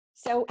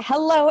So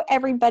hello,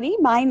 everybody.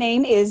 My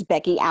name is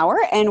Becky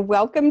Auer, and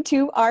welcome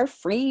to our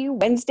free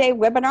Wednesday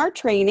webinar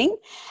training.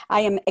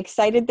 I am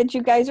excited that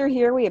you guys are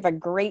here. We have a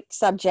great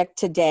subject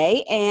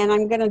today, and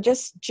I'm going to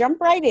just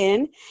jump right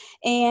in.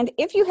 And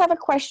if you have a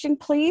question,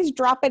 please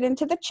drop it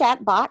into the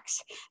chat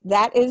box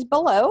that is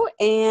below.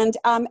 And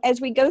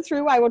as we go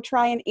through, I will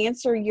try and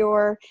answer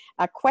your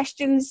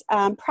questions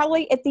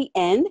probably at the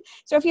end.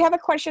 So if you have a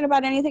question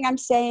about anything I'm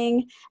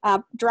saying,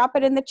 drop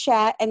it in the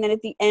chat, and then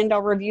at the end,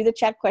 I'll review the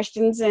chat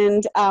questions and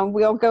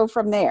we'll go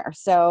from there.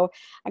 So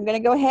I'm going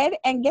to go ahead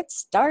and get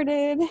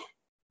started.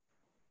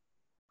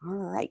 All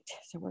right,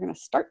 so we're going to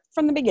start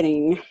from the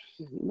beginning.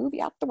 Move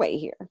you out the way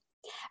here.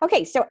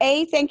 Okay, so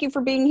thank you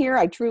for being here.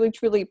 I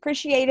truly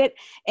appreciate it.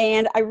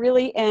 And I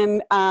really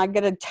am going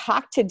to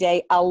talk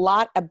today a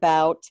lot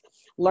about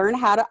learn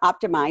how to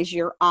optimize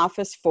your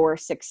office for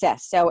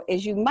success. So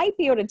as you might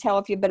be able to tell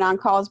if you've been on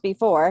calls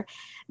before,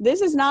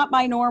 this is not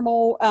my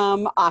normal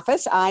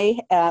office. I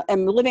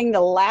am living the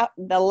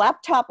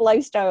laptop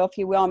lifestyle, if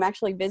you will. I'm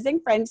actually visiting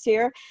friends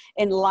here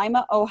in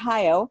Lima,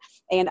 Ohio,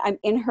 and I'm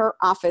in her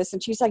office.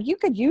 And she's like, you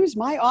could use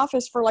my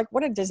office for like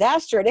what a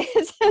disaster it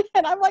is.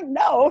 And I'm like,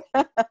 no,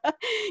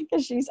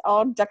 because she's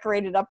all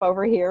decorated up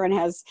over here and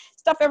has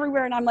stuff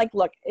everywhere. And I'm like,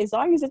 look, as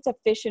long as it's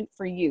efficient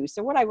for you.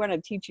 So what I want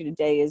to teach you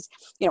today is,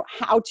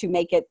 how to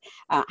make it,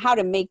 how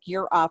to make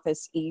your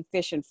office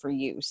efficient for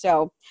you.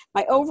 So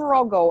my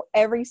overall goal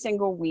every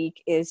single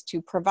week is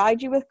to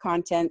provide you with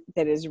content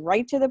that is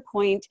right to the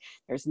point.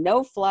 There's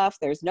no fluff,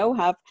 there's no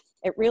huff.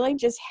 It really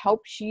just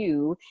helps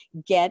you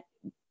get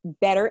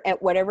better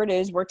at whatever it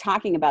is we're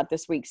talking about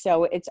this week.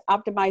 So it's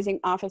optimizing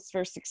office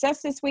for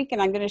success this week,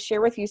 and I'm going to share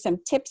with you some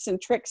tips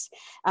and tricks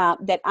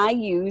that I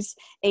use,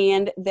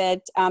 and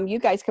that you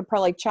guys could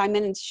probably chime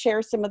in and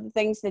share some of the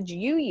things that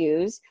you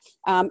use,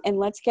 and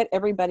let's get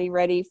everybody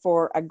ready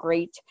for a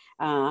great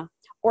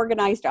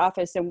organized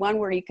office, and one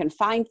where you can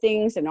find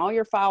things and all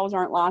your files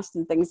aren't lost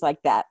and things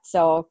like that.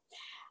 So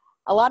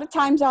a lot of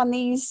times on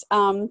these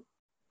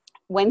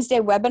Wednesday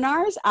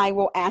webinars, I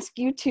will ask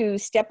you to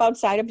step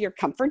outside of your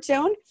comfort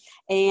zone,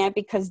 and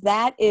because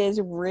that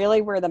is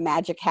really where the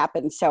magic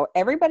happens. So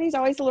everybody's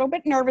always a little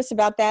bit nervous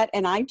about that,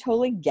 and I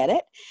totally get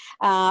it.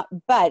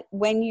 But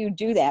when you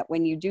do that,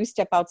 when you do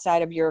step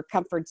outside of your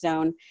comfort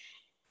zone,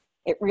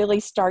 it really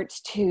starts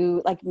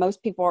to, like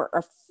most people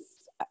are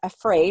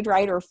afraid,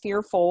 right, or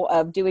fearful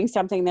of doing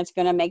something that's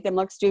going to make them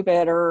look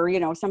stupid or,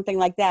 something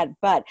like that.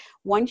 But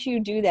once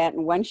you do that,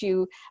 and once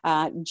you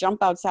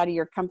jump outside of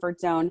your comfort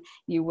zone,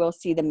 you will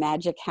see the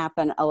magic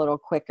happen a little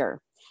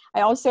quicker.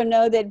 I also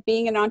know that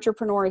being an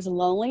entrepreneur is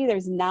lonely.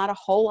 There's not a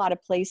whole lot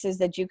of places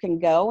that you can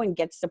go and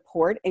get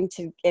support and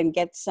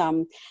get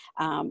some,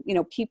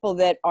 people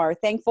that are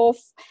thankful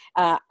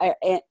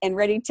and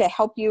ready to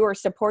help you or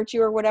support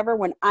you or whatever.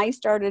 When I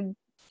started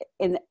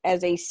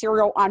as a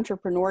serial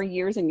entrepreneur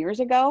years and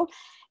years ago,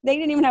 they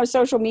didn't even have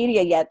social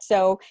media yet.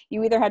 So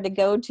you either had to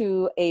go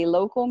to a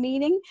local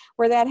meeting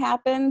where that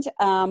happened,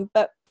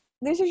 but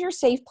this is your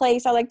safe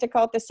place. I like to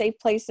call it the safe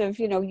place of,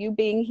 you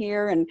being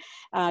here and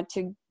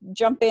to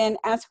jump in,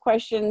 ask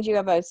questions. You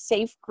have a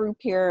safe group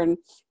here. And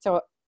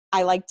so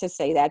I like to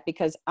say that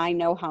because I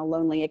know how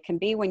lonely it can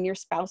be when your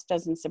spouse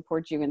doesn't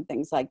support you and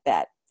things like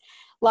that.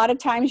 A lot of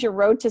times your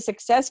road to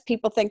success,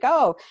 people think,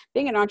 oh,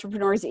 being an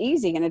entrepreneur is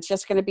easy and it's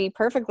just going to be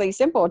perfectly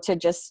simple to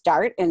just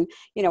start and,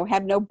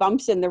 have no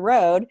bumps in the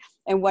road.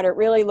 And what it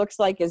really looks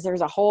like is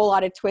there's a whole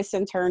lot of twists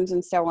and turns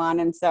and so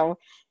on. And so,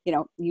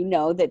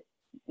 that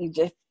you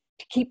just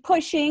keep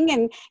pushing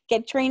and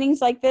get trainings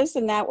like this,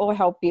 and that will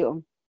help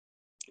you.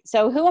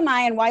 So who am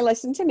I and why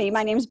listen to me?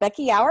 My name is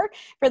Becky Auer.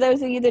 For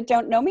those of you that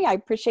don't know me, I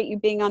appreciate you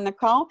being on the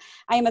call.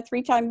 I am a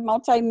 3-time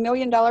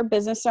multi-million-dollar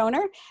business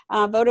owner,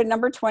 voted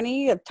number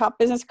 20 of top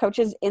business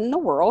coaches in the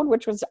world,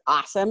 which was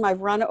awesome.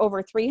 I've run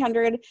over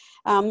 300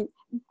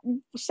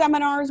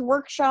 seminars,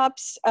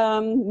 workshops,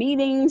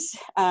 meetings,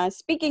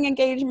 speaking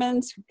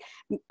engagements,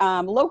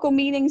 local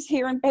meetings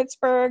here in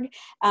Pittsburgh.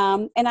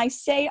 And I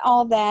say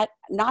all that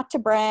not to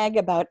brag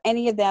about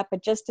any of that,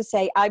 but just to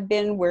say I've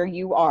been where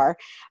you are.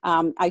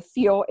 I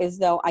feel as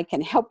though I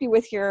can help you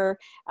with your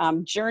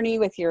journey,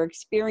 with your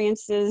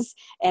experiences,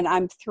 and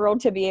I'm thrilled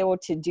to be able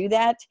to do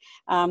that.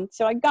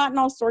 So I've gotten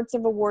all sorts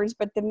of awards,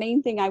 but the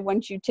main thing I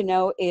want you to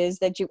know is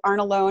that you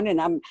aren't alone,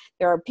 and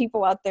there are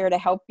people out there to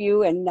help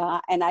you, and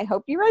I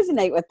hope you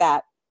resonate with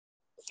that.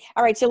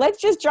 All right, so let's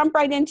just jump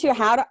right into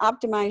how to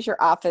optimize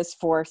your office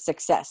for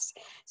success.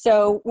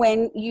 So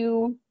when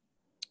you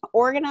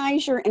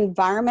organize your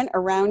environment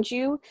around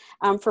you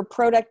for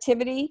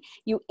productivity,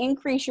 you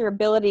increase your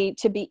ability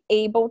to be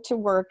able to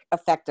work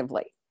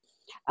effectively.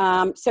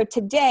 So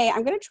today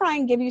I'm going to try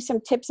and give you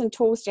some tips and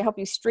tools to help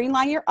you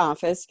streamline your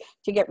office,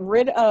 to get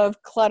rid of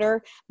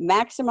clutter,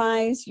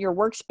 maximize your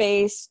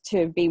workspace,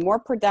 to be more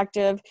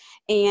productive.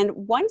 And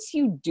once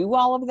you do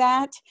all of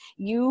that,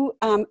 you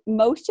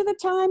most of the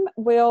time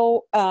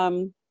will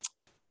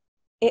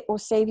it will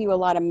save you a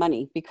lot of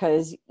money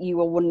because you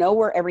will know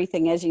where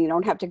everything is and you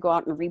don't have to go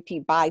out and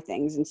repeat buy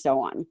things and so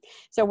on.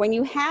 So when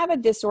you have a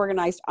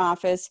disorganized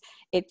office,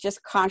 it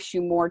just costs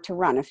you more to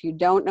run. If you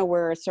don't know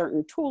where a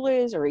certain tool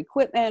is or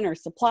equipment or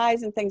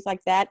supplies and things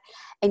like that,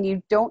 and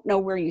you don't know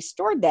where you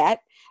stored that,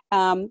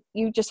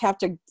 you just have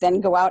to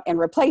then go out and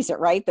replace it,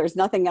 right? There's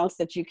nothing else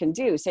that you can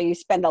do. So you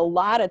spend a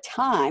lot of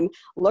time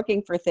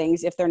looking for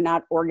things if they're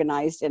not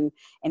organized and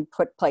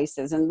put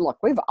places. And look,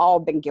 we've all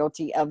been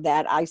guilty of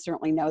that. I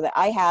certainly know that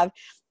I have,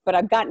 but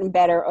I've gotten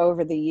better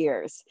over the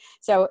years.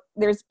 So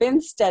there's been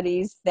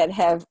studies that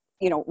have,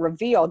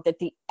 revealed that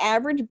the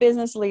average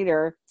business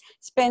leader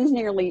spends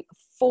nearly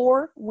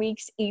 4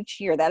 weeks each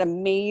year. That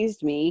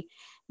amazed me.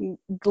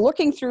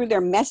 Looking through their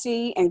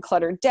messy and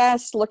cluttered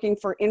desks, looking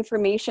for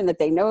information that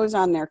they know is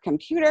on their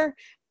computer.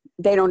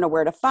 They don't know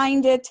where to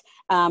find it,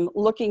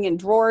 looking in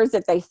drawers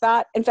that they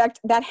thought. In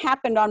fact, that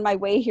happened on my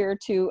way here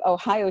to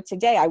Ohio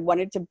today. I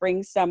wanted to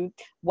bring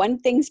one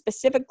thing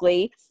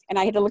specifically, and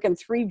I had to look in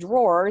 3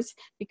 drawers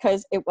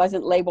because it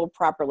wasn't labeled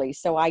properly.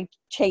 So I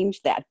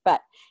changed that. But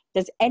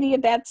does any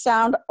of that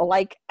sound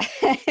like,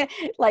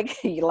 like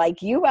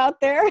you out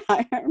there?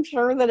 I'm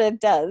sure that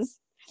it does.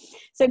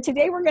 So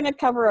today we're going to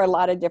cover a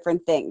lot of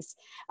different things.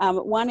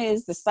 One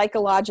is the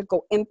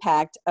psychological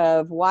impact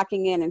of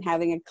walking in and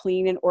having a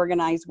clean and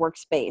organized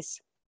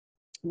workspace.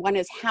 One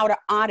is how to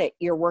audit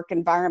your work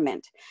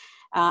environment.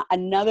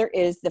 Another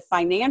is the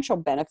financial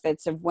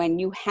benefits of when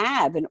you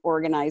have an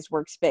organized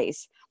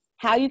workspace.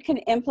 How you can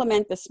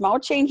implement the small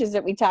changes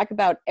that we talk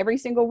about every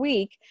single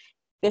week.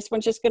 This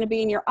one's just going to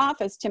be in your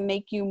office to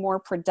make you more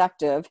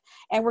productive.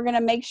 And we're going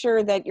to make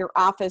sure that your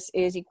office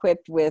is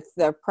equipped with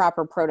the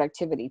proper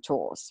productivity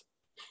tools.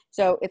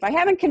 So if I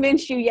haven't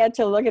convinced you yet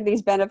to look at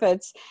these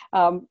benefits,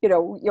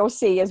 you'll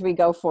see as we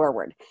go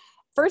forward.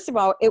 First of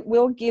all, it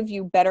will give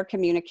you better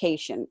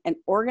communication. An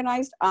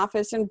organized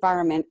office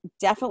environment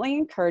definitely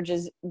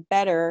encourages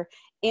better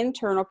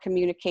internal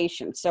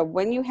communication. So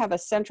when you have a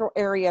central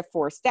area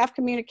for staff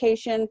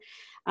communication,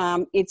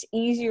 it's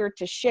easier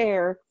to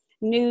share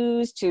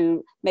news,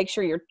 to make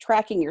sure you're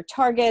tracking your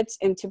targets,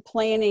 and to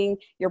planning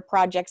your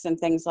projects and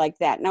things like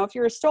that. Now, if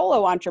you're a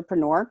solo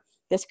entrepreneur,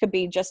 this could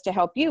be just to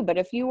help you. But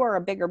if you are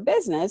a bigger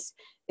business,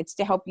 it's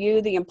to help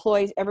you, the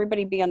employees,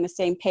 everybody be on the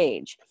same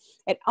page.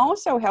 It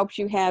also helps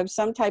you have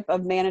some type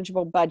of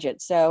manageable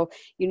budget. So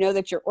you know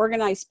that your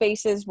organized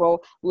spaces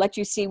will let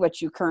you see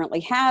what you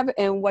currently have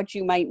and what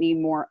you might need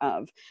more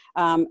of.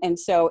 And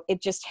so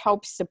it just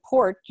helps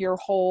support your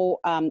whole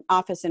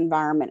office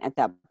environment at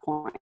that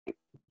point.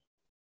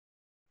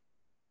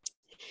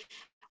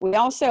 We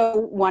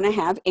also want to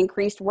have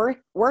increased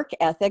work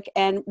ethic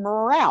and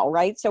morale,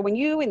 right? So when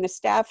you and the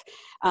staff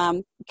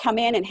come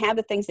in and have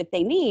the things that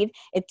they need,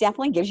 it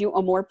definitely gives you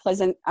a more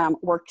pleasant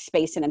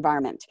workspace and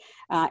environment.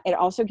 It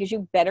also gives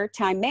you better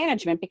time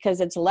management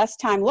because it's less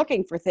time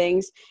looking for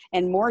things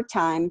and more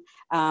time,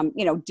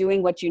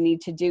 doing what you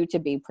need to do to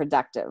be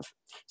productive.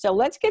 So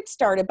let's get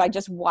started by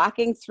just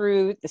walking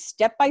through the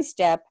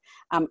step-by-step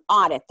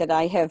audit that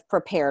I have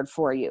prepared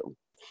for you.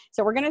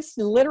 So we're going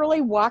to literally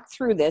walk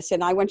through this,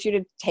 and I want you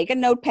to take a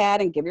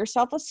notepad and give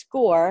yourself a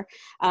score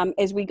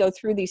as we go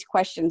through these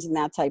questions and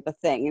that type of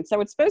thing. And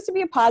so it's supposed to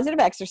be a positive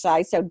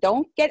exercise, so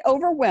don't get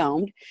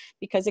overwhelmed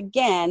because,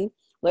 again,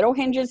 little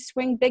hinges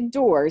swing big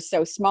doors,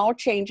 so small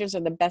changes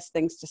are the best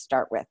things to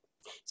start with.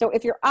 So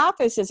if your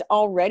office is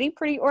already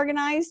pretty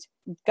organized,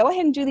 go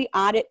ahead and do the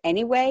audit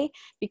anyway,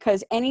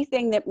 because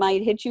anything that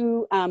might hit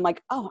you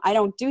like, oh, I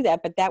don't do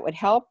that, but that would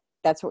help,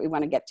 that's what we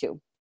want to get to.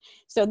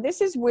 So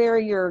this is where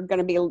you're going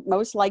to be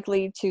most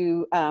likely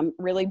to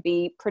really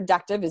be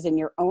productive, is in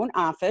your own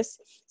office.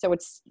 So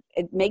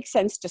it makes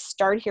sense to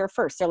start here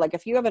first. So like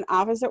if you have an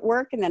office at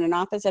work and then an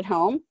office at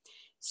home,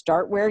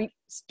 start where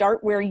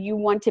you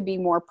want to be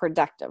more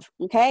productive,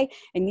 okay?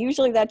 And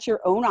usually that's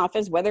your own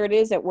office, whether it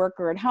is at work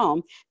or at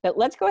home. But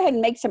let's go ahead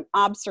and make some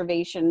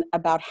observation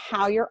about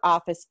how your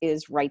office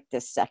is right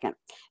this second.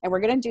 And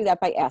we're going to do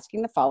that by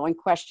asking the following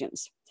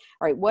questions.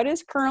 All right, what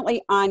is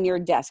currently on your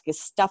desk? Is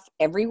stuff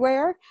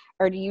everywhere,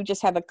 or do you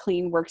just have a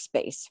clean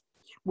workspace?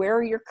 Where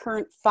are your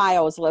current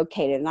files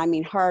located? And I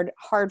mean hard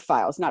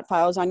files, not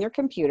files on your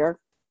computer.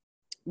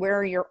 Where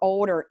are your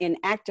old or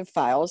inactive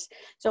files?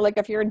 So like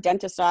if you're a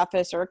dentist's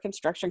office or a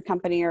construction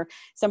company or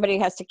somebody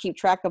has to keep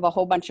track of a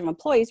whole bunch of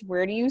employees,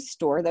 where do you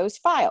store those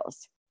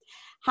files?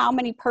 How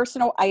many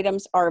personal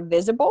items are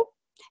visible?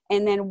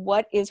 And then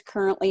what is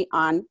currently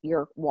on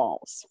your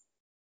walls?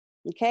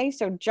 Okay,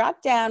 so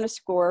jot down a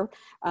score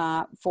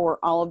for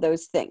all of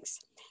those things.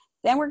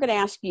 Then we're going to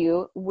ask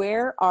you,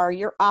 where are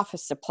your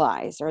office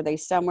supplies? Are they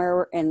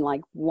somewhere in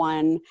like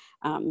one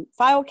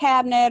file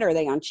cabinet? Are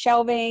they on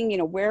shelving?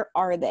 Where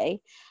are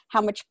they?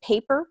 How much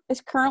paper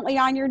is currently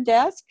on your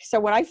desk? So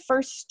when I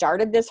first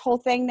started this whole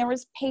thing, there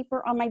was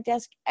paper on my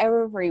desk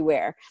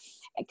everywhere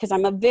because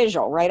I'm a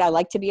visual, right? I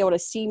like to be able to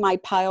see my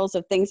piles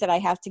of things that I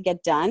have to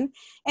get done.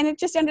 And it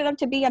just ended up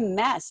to be a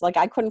mess. Like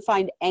I couldn't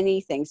find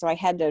anything. So I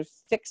had to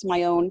fix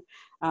my own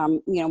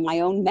my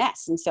own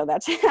mess. And so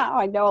that's how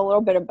I know a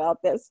little bit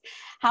about this.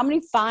 How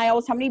many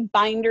files, how many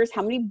binders,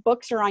 how many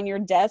books are on your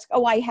desk?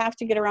 Oh, I have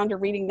to get around to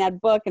reading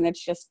that book. And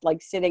it's just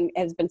like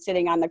has been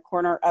sitting on the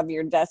corner of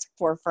your desk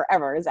for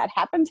forever. Has that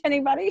happened to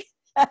anybody?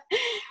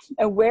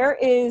 And where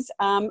is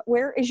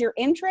your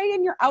in tray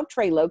and your out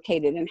tray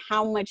located, and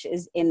how much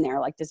is in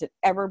there? Like, does it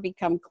ever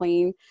become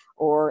clean,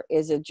 or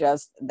is it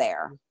just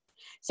there?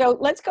 So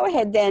let's go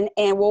ahead then,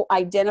 and we'll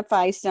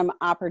identify some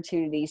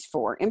opportunities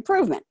for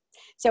improvement.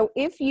 So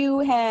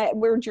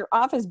would your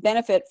office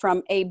benefit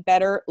from a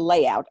better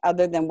layout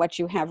other than what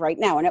you have right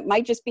now? And it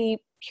might just be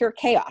pure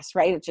chaos,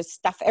 right? It's just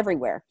stuff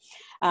everywhere.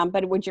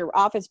 But would your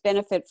office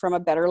benefit from a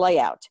better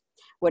layout?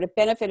 Would it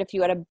benefit if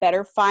you had a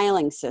better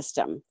filing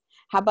system?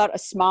 How about a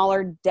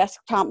smaller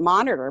desktop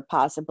monitor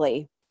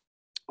possibly?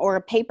 Or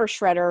a paper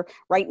shredder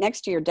right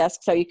next to your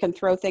desk so you can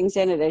throw things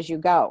in it as you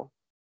go?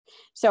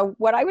 So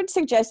what I would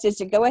suggest is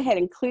to go ahead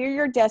and clear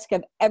your desk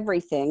of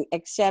everything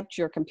except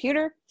your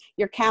computer,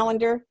 your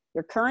calendar,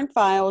 your current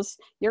files,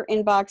 your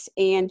inbox,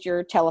 and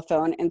your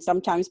telephone. And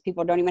sometimes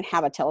people don't even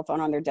have a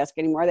telephone on their desk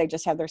anymore. They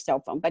just have their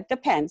cell phone, but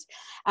depends.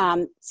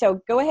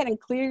 So go ahead and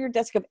clear your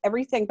desk of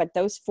everything but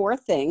those 4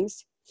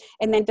 things.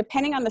 And then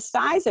depending on the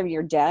size of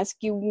your desk,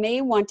 you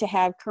may want to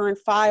have current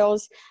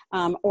files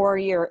or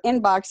your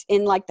inbox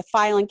in like the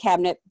filing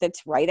cabinet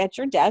that's right at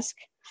your desk.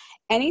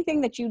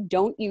 Anything that you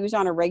don't use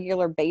on a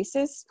regular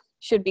basis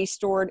should be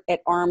stored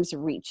at arm's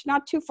reach,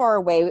 not too far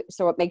away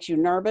so it makes you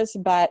nervous,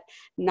 but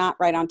not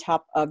right on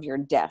top of your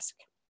desk.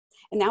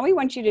 And now we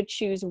want you to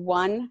choose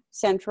one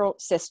central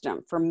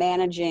system for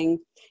managing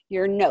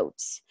your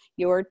notes,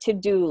 your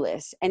to-do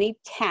list, any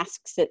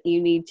tasks that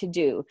you need to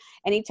do,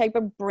 any type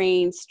of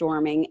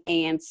brainstorming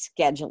and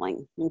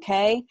scheduling,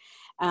 okay?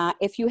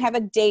 If you have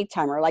a day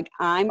timer, like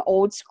I'm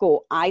old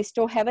school, I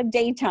still have a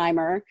day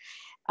timer.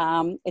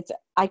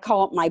 I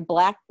call it my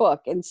black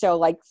book. And so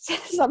like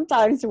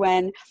sometimes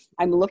when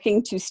I'm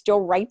looking to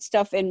still write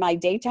stuff in my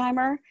day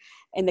timer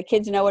and the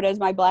kids know it as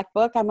my black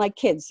book, I'm like,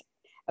 kids,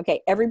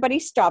 okay, everybody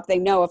stop. They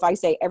know if I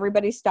say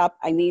everybody stop,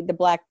 I need the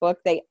black book,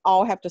 they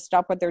all have to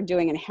stop what they're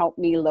doing and help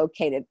me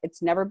locate it.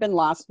 It's never been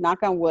lost,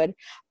 knock on wood.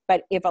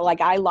 But if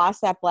like I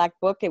lost that black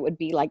book, it would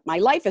be like my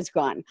life is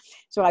gone.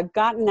 So I've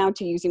gotten now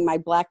to using my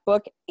black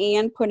book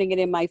and putting it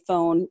in my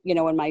phone,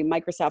 in my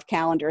Microsoft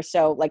calendar.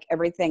 So like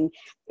everything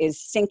is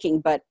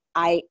syncing, but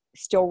I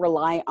still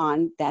rely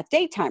on that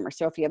day timer.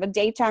 So if you have a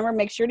day timer,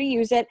 make sure to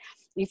use it.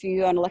 If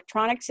you have an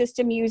electronic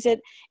system, use it.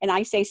 And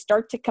I say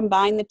start to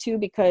combine the two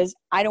because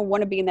I don't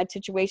want to be in that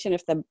situation.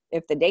 If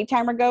the day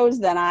timer goes,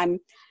 then I'm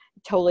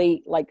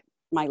totally like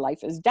my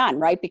life is done,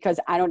 right? Because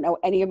I don't know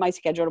any of my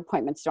scheduled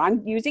appointments. So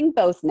I'm using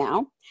both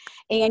now.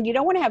 And you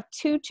don't want to have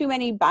too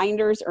many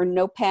binders or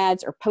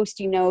notepads or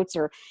Post-it notes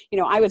or,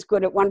 I was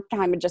good at one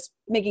time of just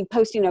making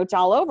Post-it notes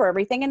all over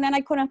everything. And then I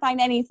couldn't find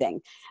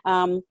anything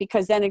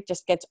because then it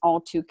just gets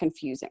all too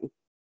confusing.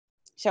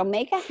 So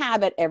make a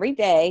habit every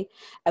day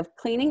of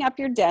cleaning up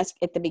your desk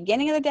at the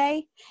beginning of the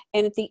day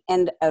and at the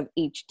end of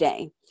each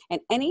day.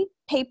 And any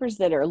papers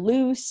that are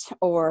loose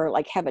or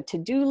like have a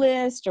to-do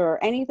list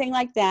or anything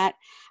like that,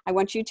 I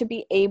want you to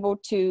be able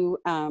to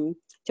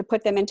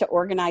put them into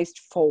organized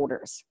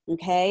folders,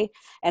 okay?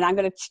 And I'm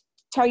going to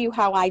tell you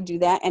how I do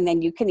that, and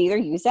then you can either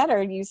use that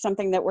or use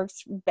something that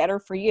works better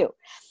for you.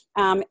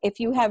 If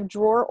you have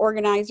drawer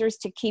organizers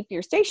to keep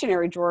your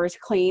stationery drawers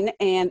clean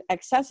and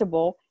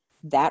accessible,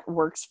 that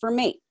works for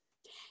me.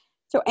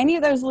 So any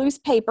of those loose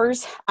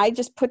papers, I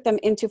just put them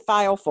into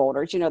file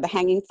folders, the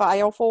hanging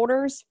file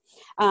folders,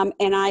 and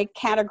I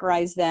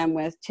categorize them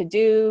with to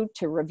do,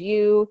 to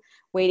review,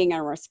 waiting on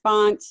a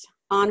response,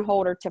 on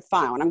hold, or to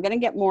file. And I'm going to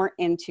get more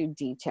into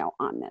detail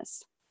on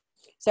this.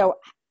 So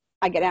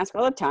I get asked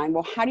all the time,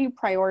 well, how do you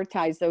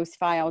prioritize those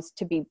files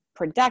to be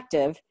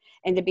productive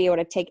and to be able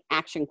to take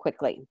action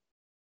quickly?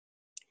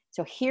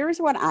 So here's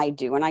what I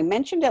do, and I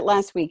mentioned it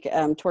last week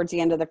towards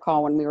the end of the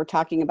call when we were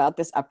talking about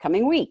this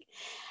upcoming week.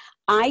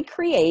 I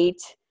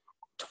create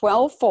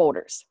 12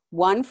 folders,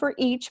 one for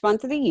each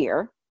month of the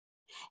year,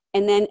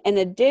 and then an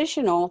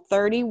additional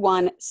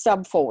 31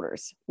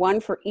 subfolders,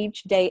 one for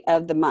each day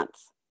of the month.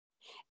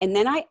 And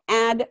then I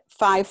add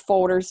 5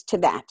 folders to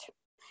that.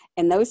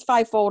 And those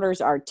 5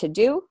 folders are to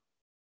do,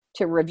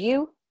 to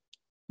review,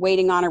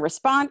 waiting on a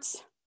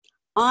response,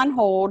 on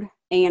hold,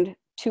 and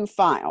to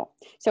file.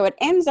 So it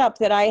ends up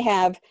that I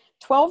have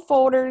 12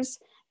 folders,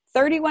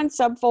 31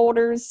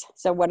 subfolders.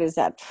 So what is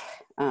that?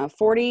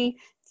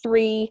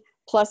 43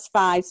 plus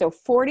 5. So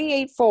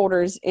 48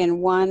 folders in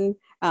one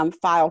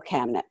file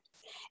cabinet.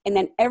 And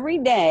then every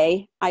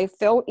day I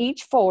fill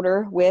each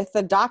folder with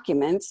the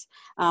documents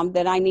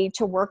that I need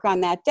to work on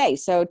that day.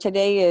 So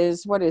today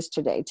is, what is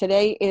today?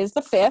 Today is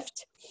the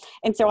 5th.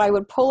 And so I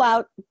would pull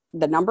out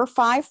the number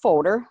 5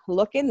 folder,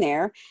 look in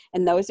there,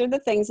 and those are the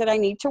things that I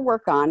need to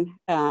work on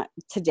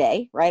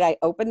today, right? I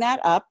open that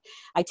up.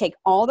 I take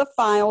all the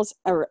files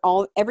or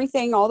all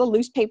the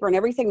loose paper and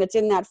everything that's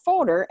in that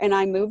folder, and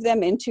I move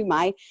them into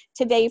my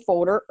today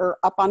folder or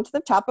up onto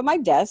the top of my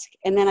desk.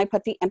 And then I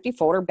put the empty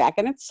folder back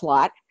in its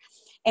slot.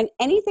 And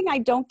anything I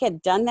don't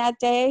get done that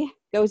day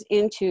goes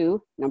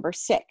into number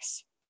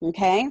 6,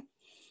 okay?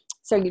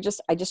 So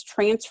I just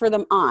transfer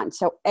them on.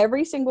 So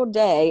every single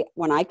day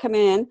when I come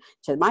in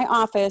to my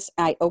office,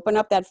 I open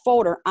up that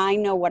folder, I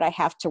know what I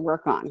have to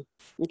work on,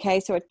 okay?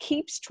 So it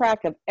keeps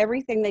track of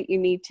everything that you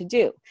need to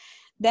do.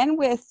 Then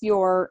with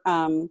your,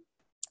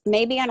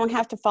 maybe I don't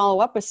have to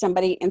follow up with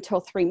somebody until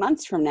 3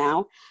 months from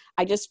now.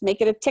 I just make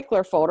it a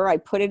tickler folder. I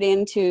put it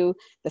into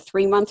the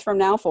 3 months from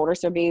now folder.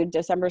 So it'd be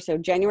December, so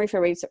January,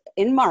 February. So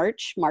in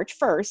March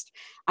 1st,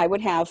 I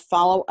would have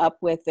follow up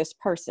with this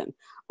person.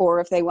 Or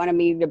if they wanted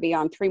me to be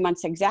on 3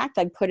 months exact,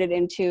 I'd put it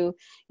into,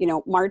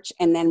 March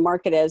and then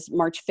mark it as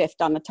March 5th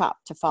on the top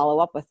to follow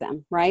up with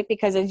them, right?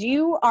 Because as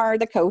you are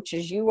the coach,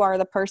 as you are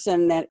the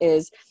person that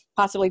is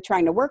possibly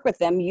trying to work with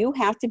them, you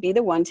have to be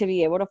the one to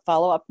be able to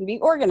follow up and be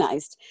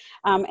organized.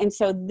 And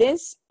so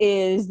this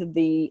is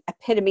the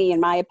epitome,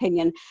 in my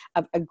opinion,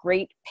 of a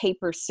great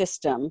paper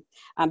system,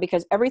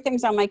 because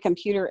everything's on my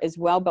computer as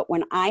well. But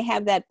when I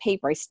have that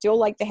paper, I still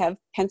like to have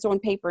pencil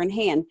and paper in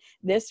hand.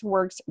 This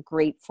works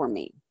great for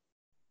me.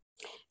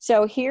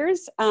 So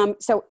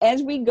so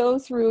as we go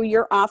through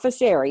your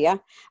office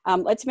area,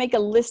 let's make a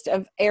list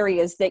of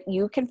areas that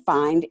you can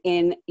find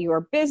in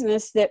your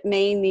business that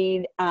may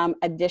need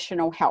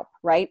additional help,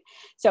 right?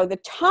 So the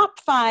top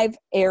 5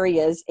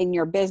 areas in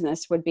your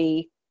business would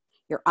be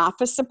your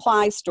office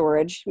supply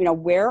storage.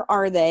 Where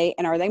are they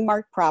and are they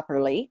marked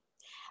properly?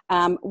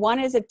 One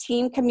is a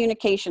team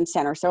communication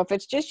center. So if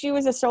it's just you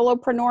as a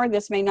solopreneur,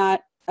 this may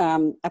not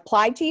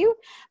apply to you,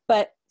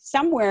 but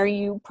somewhere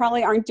you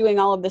probably aren't doing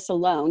all of this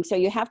alone. So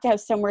you have to have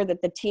somewhere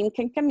that the team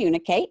can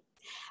communicate.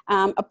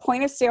 A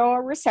point of sale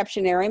or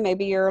reception area,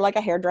 maybe you're like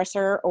a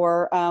hairdresser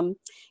or, an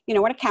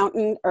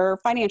accountant or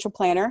financial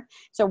planner.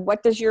 So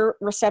what does your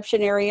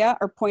reception area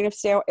or point of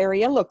sale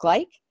area look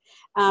like?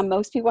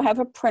 Most people have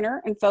a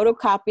printer and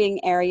photocopying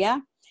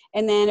area.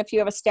 And then if you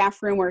have a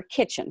staff room or a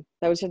kitchen,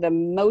 those are the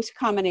most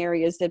common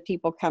areas that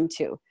people come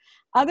to.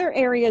 Other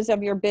areas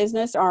of your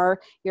business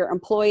are your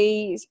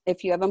employees.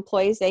 If you have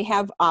employees, they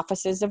have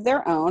offices of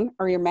their own,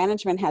 or your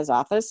management has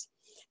office.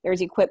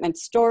 There's equipment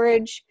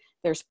storage.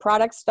 There's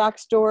product stock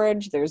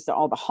storage. There's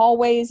all the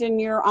hallways in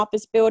your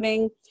office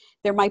building.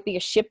 There might be a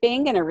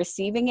shipping and a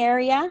receiving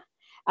area.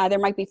 There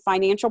might be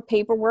financial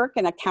paperwork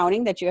and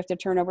accounting that you have to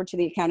turn over to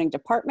the accounting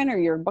department or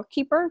your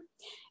bookkeeper.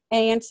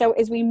 And so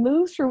as we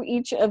move through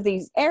each of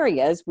these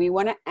areas, we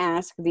want to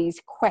ask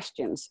these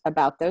questions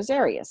about those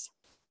areas.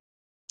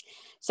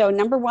 So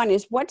number 1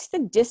 is, what's the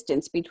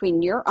distance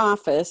between your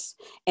office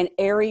and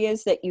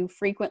areas that you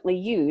frequently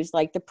use,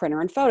 like the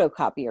printer and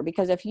photocopier?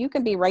 Because if you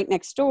can be right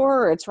next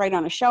door, or it's right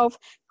on a shelf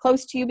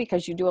close to you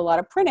because you do a lot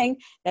of printing,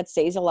 that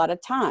saves a lot of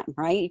time,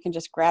 right? You can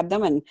just grab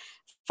them and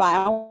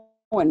file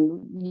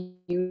and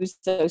use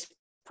those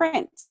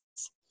prints.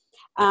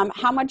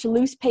 How much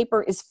loose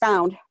paper is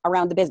found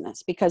around the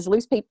business? Because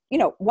loose paper,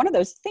 one of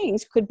those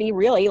things could be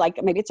really like,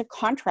 maybe it's a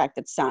contract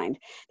that's signed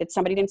that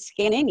somebody didn't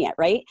scan in yet,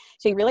 right?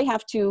 So you really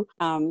have to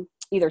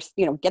either,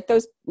 get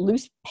those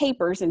loose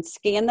papers and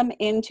scan them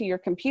into your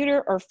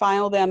computer, or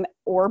file them,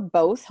 or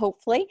both,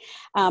 hopefully,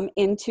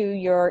 into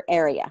your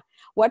area.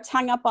 What's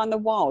hung up on the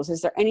walls?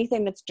 Is there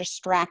anything that's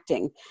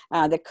distracting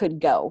that could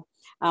go?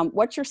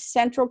 What's your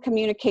central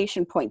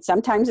communication point?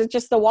 Sometimes it's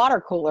just the water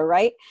cooler,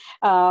 right?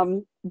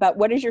 But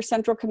what is your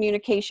central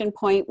communication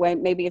point?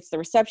 When maybe it's the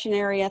reception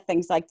area,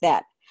 things like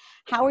that.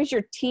 How is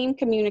your team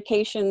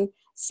communication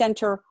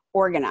center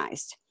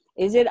organized?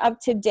 Is it up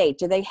to date?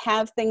 Do they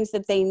have things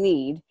that they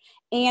need?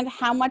 And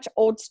how much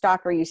old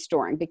stock are you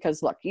storing?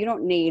 Because look, you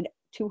don't need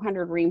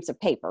 200 reams of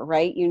paper,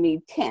 right? You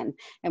need 10.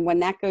 And when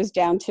that goes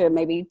down to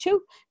maybe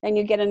 2, then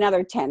you get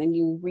another 10 and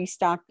you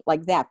restock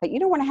like that. But you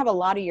don't want to have a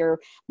lot of your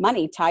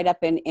money tied up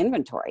in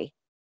inventory.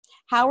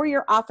 How are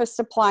your office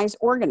supplies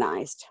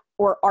organized?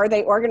 Or are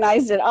they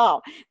organized at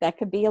all? That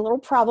could be a little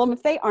problem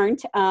if they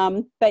aren't.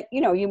 But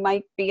you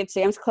might be at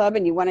Sam's Club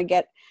and you want to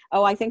get,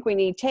 I think we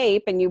need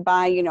tape, and you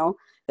buy,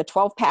 the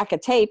 12 pack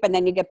of tape, and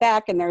then you get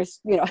back and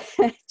there's,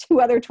 2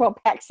 other 12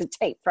 packs of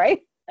tape, right?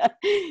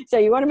 So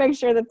you want to make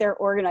sure that they're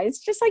organized.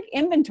 It's just like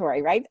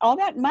inventory, right? All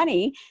that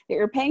money that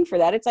you're paying for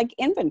that, it's like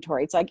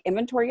inventory. It's like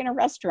inventory in a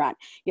restaurant.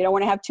 You don't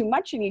want to have too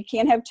much and you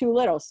can't have too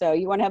little. So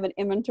you want to have an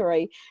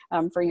inventory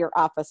for your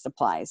office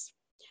supplies.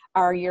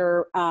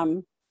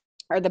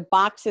 Are the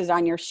boxes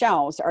on your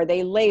shelves, are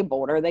they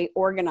labeled? Are they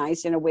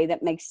organized in a way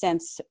that makes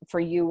sense for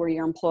you or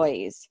your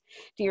employees?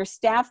 Do your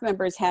staff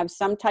members have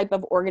some type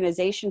of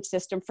organization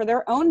system for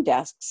their own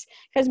desks?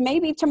 Because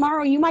maybe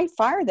tomorrow you might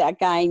fire that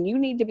guy and you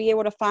need to be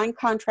able to find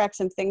contracts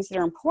and things that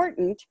are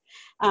important,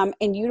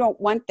 and you don't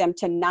want them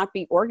to not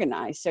be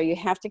organized. So you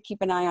have to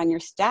keep an eye on your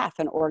staff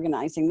and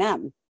organizing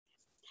them.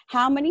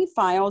 How many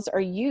files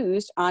are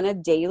used on a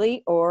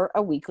daily or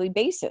a weekly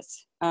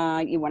basis?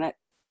 You want to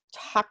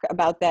talk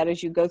about that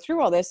as you go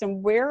through all this,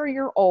 and where are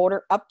your old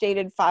or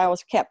updated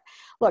files kept?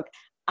 Look,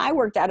 I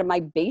worked out of my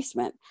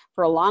basement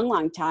for a long,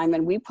 long time,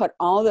 and we put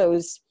all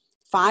those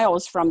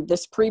files from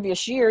this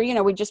previous year,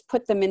 we just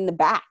put them in the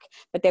back,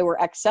 but they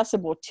were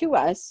accessible to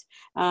us.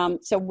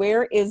 So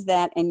where is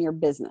that in your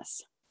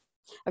business?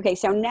 Okay,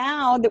 so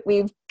now that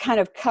we've kind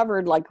of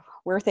covered like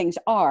where things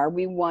are,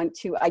 we want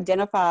to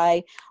identify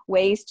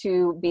ways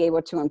to be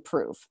able to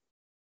improve.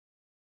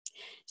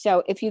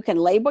 So if you can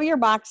label your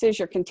boxes,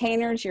 your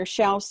containers, your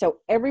shelves, so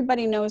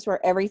everybody knows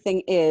where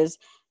everything is,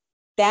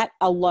 that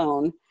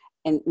alone,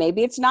 and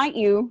maybe it's not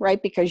you,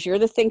 right? Because you're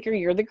the thinker,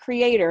 you're the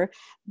creator,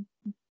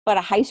 but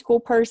a high school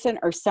person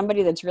or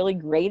somebody that's really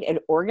great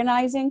at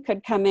organizing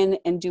could come in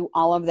and do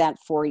all of that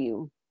for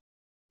you.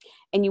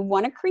 And you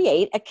want to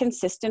create a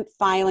consistent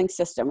filing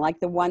system like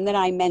the one that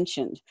I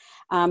mentioned.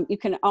 You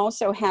can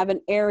also have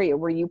an area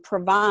where you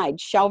provide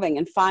shelving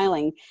and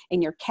filing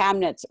in your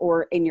cabinets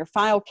or in your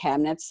file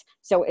cabinets.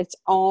 So it's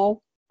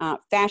all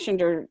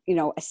fashioned or,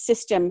 a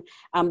system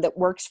that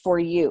works for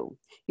you.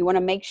 You want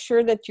to make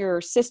sure that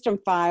your system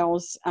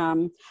files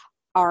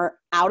are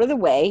out of the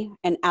way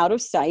and out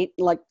of sight.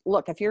 Like,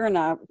 look, if you're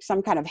in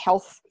some kind of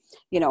health,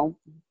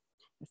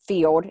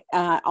 field,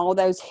 all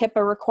those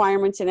HIPAA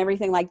requirements and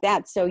everything like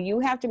that. So you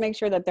have to make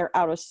sure that they're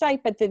out of sight,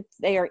 but that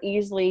they are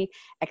easily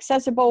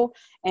accessible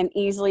and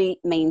easily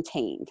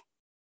maintained.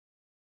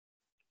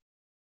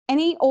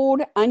 Any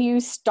old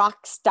unused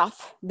stock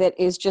stuff that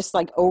is just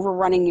like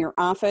overrunning your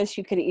office,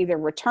 you can either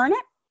return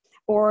it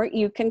or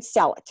you can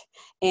sell it.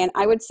 And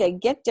I would say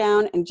get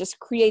down and just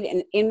create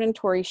an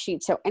inventory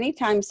sheet. So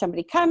anytime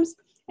somebody comes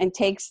and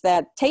takes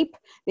that tape,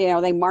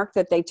 they mark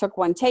that they took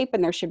one tape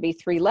and there should be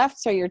 3 left.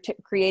 So you're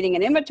creating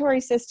an inventory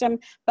system,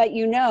 but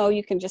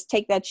you can just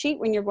take that sheet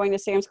when you're going to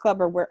Sam's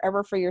Club or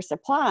wherever for your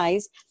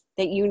supplies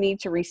that you need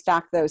to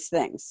restock those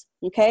things.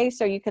 Okay,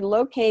 so you can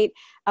locate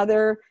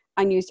other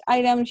unused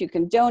items, you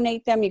can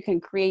donate them, you can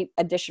create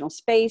additional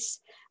space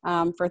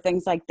for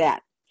things like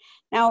that.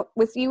 Now,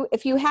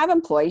 if you have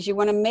employees, you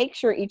want to make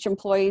sure each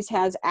employee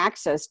has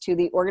access to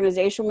the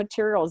organizational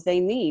materials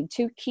they need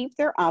to keep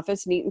their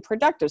office neat and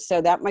productive.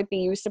 So that might be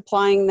you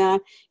supplying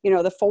the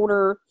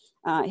folder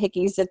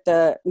hickeys that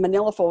the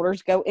manila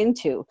folders go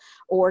into,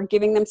 or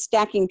giving them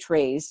stacking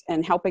trays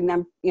and helping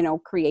them,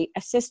 create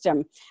a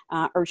system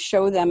or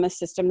show them a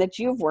system that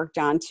you've worked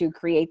on to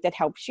create that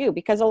helps you,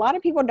 because a lot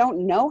of people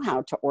don't know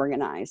how to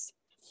organize.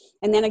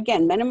 And then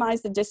again,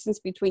 minimize the distance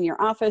between your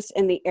office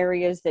and the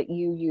areas that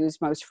you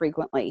use most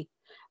frequently,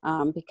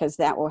 because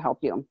that will help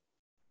you.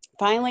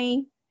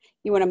 Finally,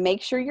 you want to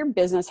make sure your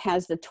business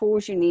has the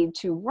tools you need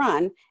to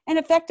run an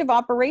effective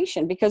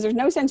operation, because there's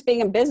no sense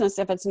being in business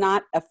if it's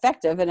not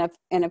effective and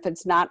if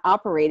it's not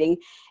operating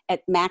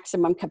at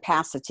maximum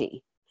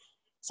capacity.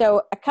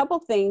 So a couple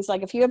things,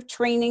 like if you have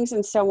trainings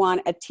and so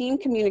on, a team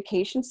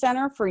communication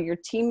center for your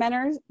team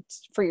members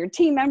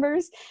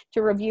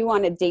to review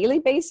on a daily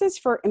basis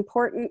for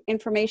important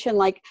information,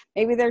 like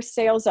maybe there's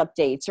sales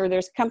updates or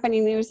there's company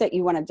news that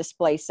you want to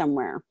display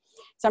somewhere.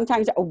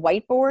 Sometimes a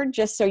whiteboard,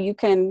 just so you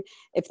can,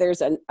 if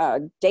there's a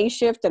day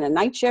shift and a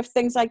night shift,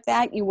 things like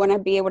that, you want to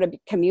be able to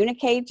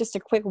communicate, just a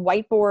quick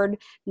whiteboard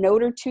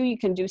note or two, you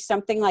can do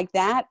something like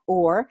that.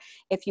 Or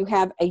if you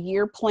have a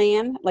year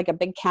plan, like a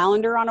big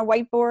calendar on a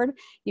whiteboard,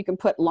 you can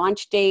put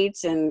launch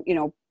dates and,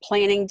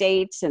 planning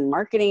dates and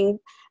marketing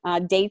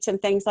dates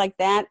and things like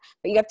that.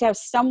 But you have to have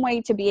some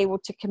way to be able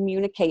to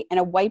communicate, and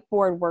a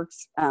whiteboard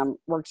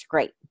works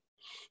great.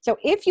 So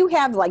if you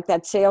have like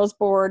that sales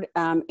board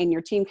in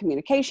your team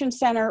communication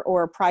center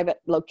or a private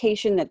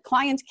location that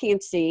clients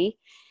can't see,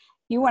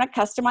 you want to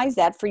customize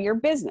that for your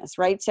business,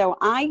 right? So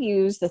I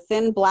use the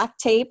thin black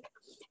tape,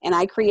 and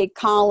I create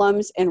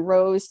columns and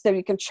rows so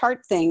you can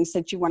chart things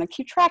that you want to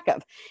keep track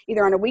of,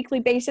 either on a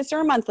weekly basis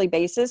or a monthly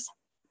basis.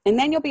 And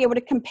then you'll be able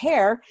to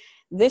compare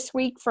this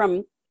week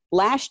from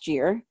last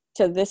year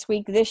to this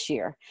week this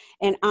year.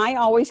 And I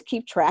always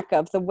keep track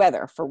of the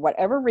weather. For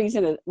whatever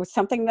reason, it was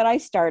something that I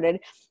started,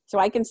 so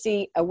I can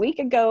see a week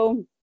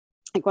ago,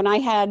 like when I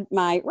had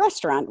my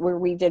restaurant where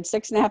we did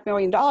 $6.5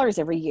 million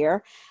every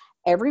year.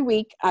 Every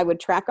week I would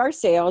track our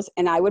sales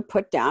and I would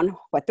put down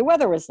what the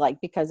weather was like,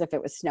 because if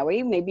it was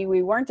snowy, maybe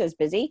we weren't as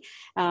busy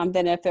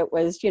than if it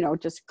was,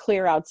 just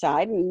clear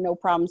outside and no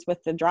problems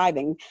with the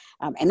driving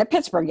in the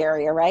Pittsburgh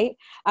area, right?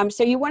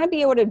 So you want to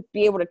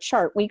be able to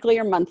chart weekly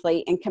or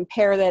monthly and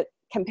compare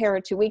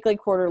it to weekly,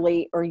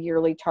 quarterly, or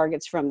yearly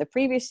targets from the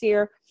previous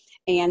year,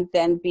 and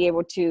then be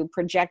able to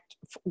project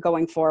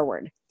going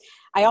forward.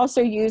 I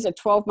also use a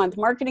 12-month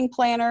marketing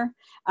planner.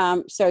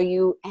 So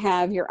you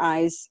have your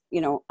eyes,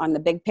 on the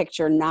big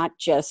picture, not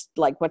just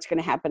like what's going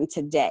to happen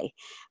today.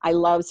 I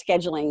love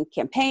scheduling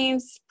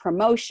campaigns,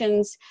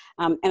 promotions,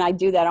 and I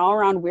do that all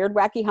around weird,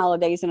 wacky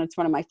holidays, and it's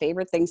one of my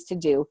favorite things to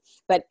do.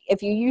 But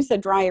if you use the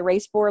dry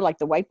erase board, like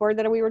the whiteboard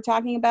that we were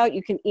talking about,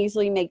 you can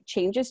easily make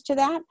changes to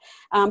that.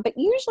 But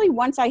usually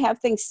once I have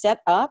things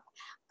set up,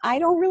 I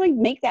don't really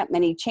make that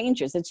many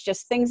changes. It's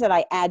just things that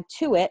I add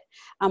to it,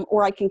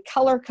 or I can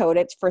color code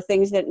it for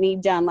things that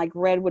need done, like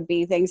red would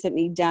be things that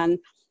need done,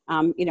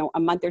 a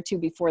month or two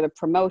before the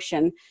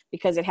promotion,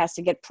 because it has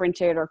to get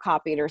printed or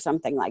copied or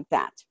something like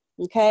that,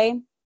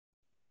 okay?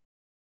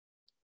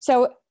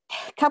 So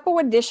a couple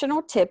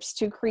additional tips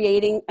to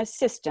creating a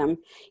system.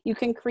 You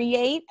can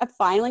create a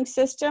filing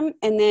system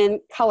and then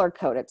color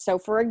code it. So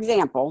for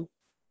example,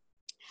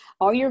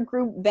 All your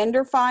group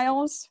vendor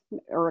files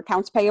or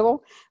accounts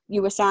payable,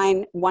 you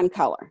assign one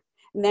color.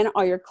 And then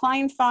all your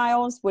client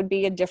files would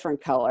be a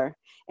different color.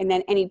 And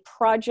then any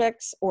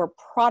projects or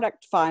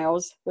product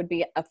files would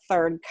be a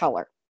third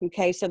color.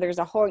 Okay, so there's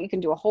you can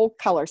do a whole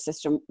color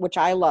system, which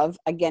I love,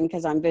 again,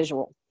 because I'm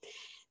visual.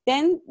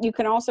 Then you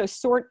can also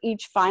sort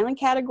each filing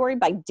category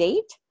by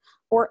date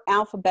or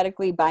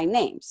alphabetically by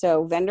name.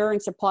 So vendor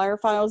and supplier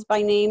files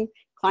by name,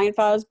 client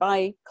files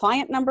by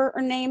client number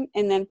or name,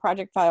 and then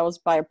project files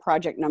by a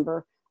project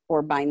number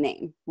or by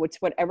name,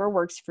 whatever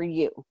works for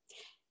you.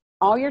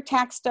 All your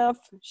tax stuff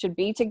should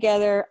be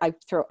together. I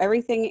throw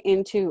everything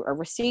into a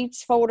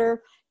receipts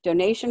folder,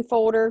 donation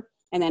folder,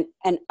 and then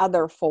an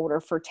other folder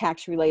for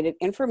tax related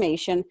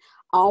information,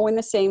 all in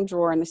the same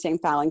drawer in the same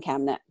filing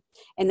cabinet.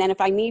 And then if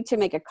I need to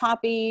make a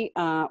copy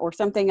or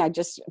something, I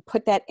just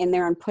put that in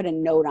there and put a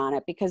note on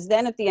it, because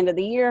then at the end of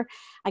the year,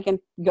 I can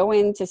go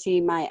in to see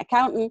my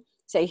accountant,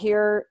 say,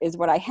 here is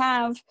what I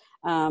have.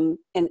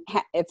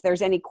 If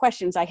there's any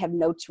questions, I have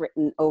notes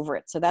written over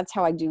it. So that's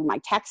how I do my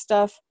tax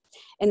stuff.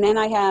 And then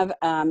I have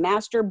a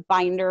master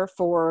binder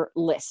for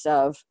lists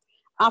of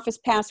office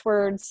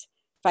passwords,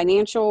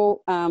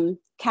 financial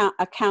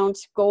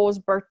accounts, goals,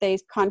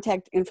 birthdays,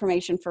 contact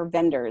information for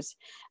vendors.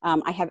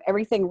 I have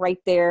everything right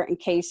there in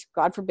case,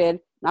 God forbid,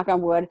 knock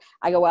on wood,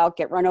 I go out,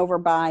 get run over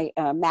by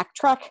a Mack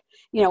truck.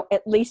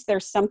 At least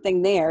there's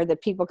something there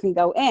that people can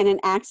go in and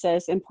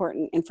access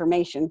important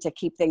information to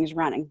keep things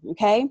running.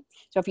 Okay.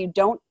 So if you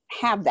don't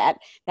have that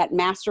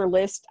master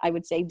list, I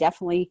would say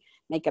definitely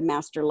make a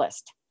master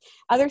list.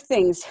 Other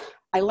things,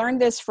 I learned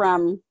this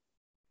from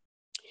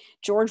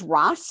George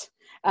Ross,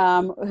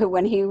 who,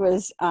 when he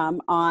was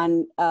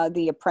on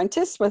The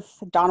Apprentice with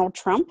Donald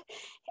Trump,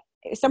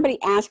 somebody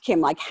asked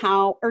him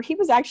or he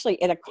was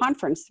actually at a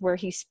conference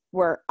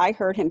where I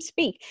heard him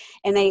speak,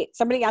 and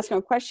somebody asked him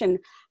a question,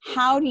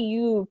 how do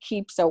you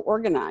keep so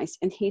organized?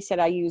 And he said,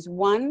 I use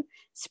one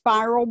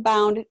spiral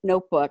bound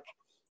notebook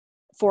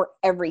for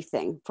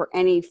everything, for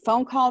any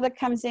phone call that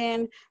comes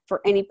in, for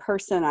any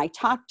person I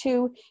talk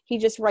to. He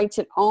just writes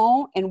it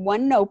all in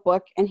one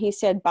notebook. And he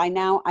said, by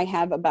now I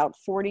have about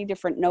 40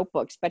 different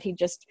notebooks, but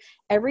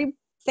everything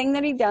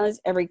that he does,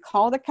 every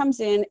call that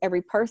comes in,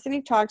 every person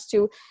he talks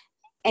to,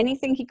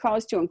 anything he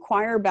calls to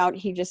inquire about,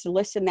 he just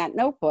lists in that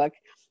notebook.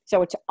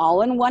 So it's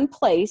all in one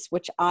place,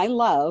 which I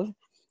love.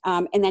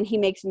 And then he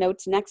makes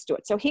notes next to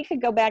it. So he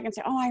could go back and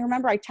say, oh, I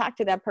remember I talked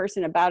to that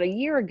person about a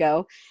year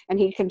ago, and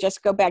he can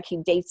just go back.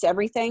 He dates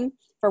everything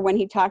for when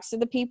he talks to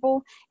the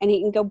people, and he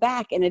can go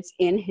back and it's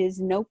in his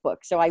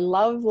notebook. So I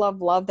love,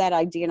 love, love that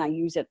idea, and I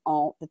use it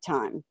all the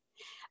time.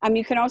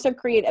 You can also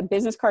create a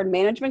business card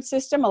management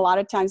system. A lot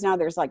of times now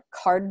there's like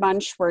Card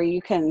Bunch, where you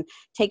can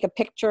take a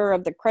picture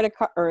of the credit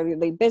card or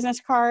the business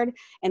card,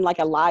 and like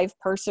a live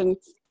person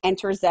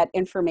enters that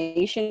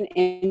information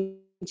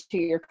into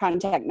your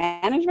contact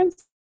management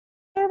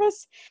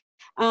service.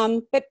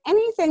 But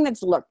anything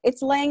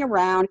it's laying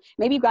around,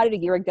 maybe you got it a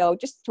year ago,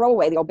 just throw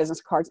away the old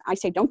business cards. I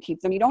say don't keep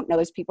them. You don't know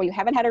those people. You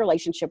haven't had a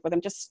relationship with them.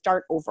 Just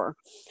start over.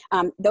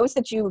 Those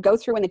that you go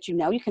through and that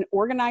you can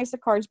organize the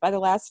cards by the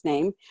last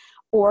name,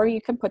 or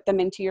you can put them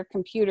into your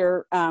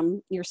computer,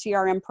 your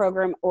CRM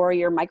program, or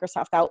your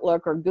Microsoft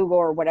Outlook or Google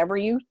or whatever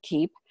you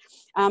keep.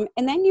 And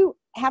then you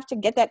have to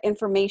get that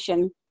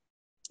information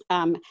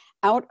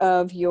out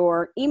of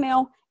your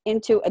email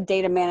into a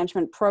data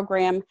management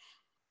program.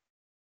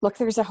 Look,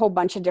 there's a whole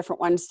bunch of different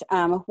ones.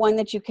 One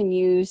that you can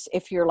use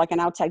if you're like an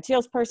outside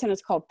salesperson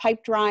is called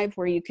Pipedrive,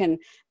 where you can,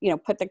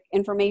 put the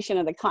information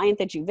of the client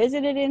that you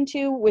visited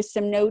into with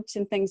some notes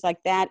and things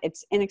like that.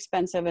 It's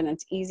inexpensive and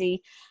it's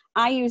easy.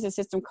 I use a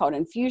system called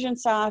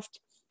Infusionsoft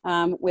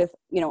with,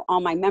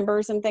 all my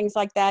members and things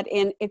like that.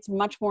 And it's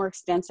much more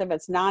extensive.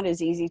 It's not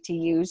as easy to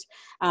use,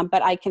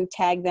 but I can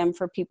tag them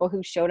for people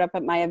who showed up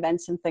at my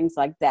events and things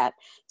like that.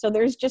 So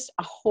there's just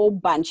a whole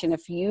bunch. And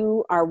if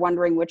you are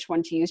wondering which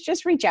one to use,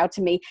 just reach out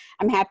to me.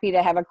 I'm happy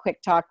to have a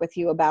quick talk with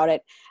you about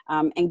it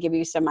and give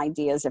you some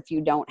ideas if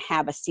you don't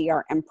have a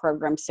CRM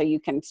program, so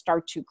you can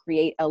start to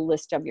create a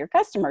list of your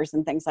customers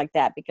and things like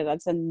that, because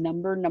that's a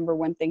number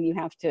one thing you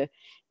have to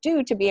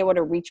do to be able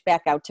to reach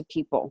back out to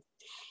people.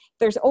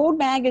 There's old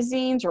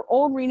magazines or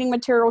old reading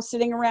materials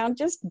sitting around,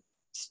 just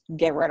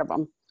get rid of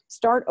them.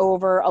 Start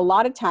over. A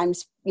lot of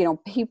times,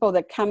 people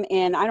that come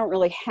in, I don't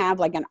really have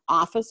like an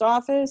office,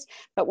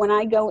 but when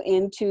I go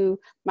into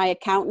my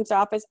accountant's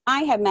office,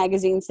 I have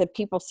magazines that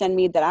people send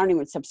me that I don't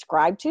even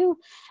subscribe to.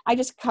 I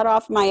just cut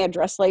off my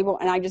address label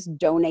and I just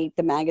donate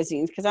the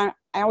magazines, because I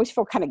always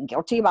feel kind of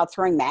guilty about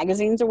throwing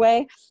magazines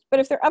away. But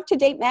if they're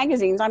up-to-date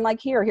magazines, I'm like,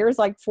 here's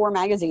like 4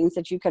 magazines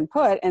that you can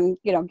put and,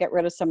 get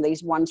rid of some of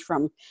these ones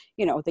from,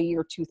 the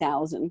year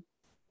 2000.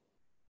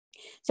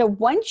 So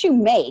once you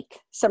make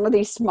some of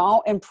these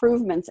small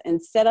improvements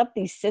and set up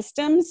these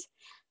systems,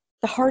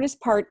 the hardest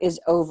part is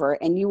over,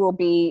 and you will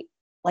be,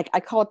 like, I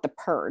call it the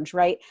purge,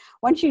 right?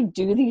 Once you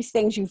do these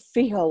things, you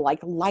feel like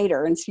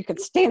lighter, and so you can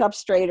stand up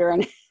straighter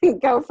and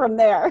go from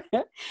there.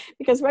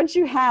 Because once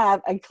you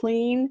have a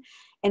clean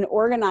and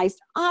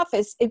organized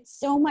office, it's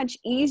so much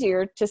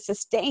easier to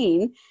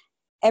sustain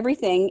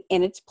everything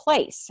in its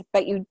place.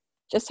 But you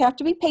just have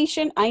to be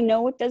patient. I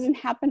know it doesn't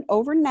happen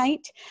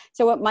overnight,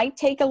 so it might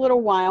take a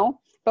little while.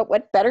 But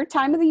what better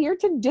time of the year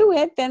to do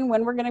it than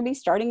when we're going to be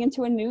starting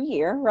into a new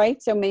year,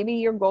 right? So maybe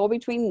your goal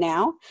between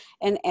now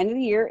and end of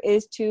the year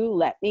is to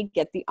let me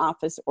get the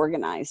office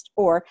organized.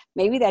 Or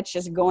maybe that's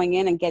just going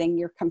in and getting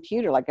your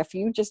computer. Like if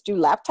you just do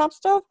laptop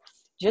stuff,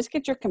 just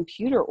get your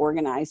computer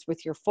organized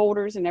with your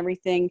folders and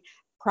everything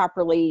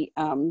properly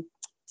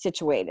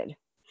situated.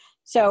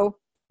 So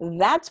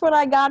that's what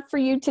I got for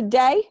you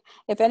today.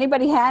 If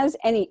anybody has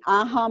any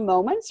aha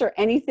moments or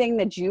anything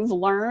that you've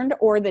learned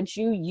or that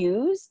you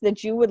use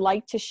that you would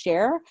like to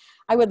share,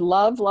 I would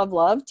love, love,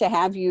 love to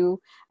have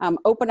you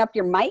open up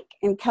your mic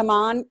and come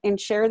on and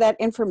share that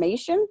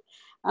information.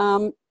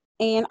 And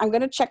I'm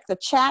going to check the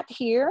chat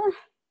here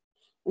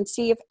and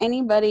see if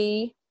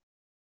anybody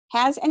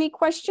has any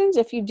questions.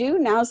 If you do,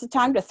 now's the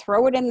time to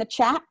throw it in the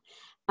chat.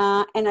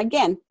 And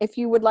again, if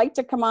you would like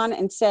to come on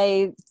and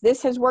say,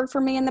 this has worked for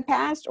me in the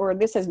past, or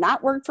this has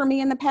not worked for me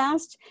in the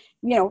past,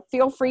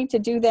 feel free to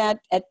do that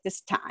at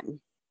this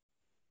time.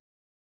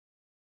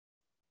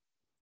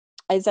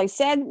 As I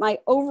said, my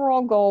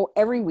overall goal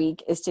every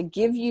week is to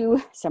give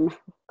you some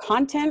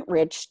content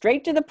rich,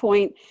 straight to the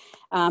point,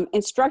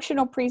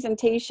 instructional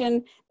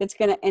presentation that's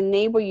going to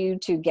enable you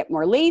to get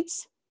more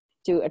leads,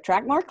 to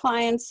attract more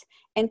clients,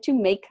 and to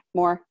make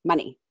more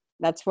money.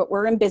 That's what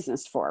we're in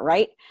business for,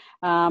 right?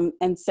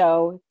 And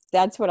so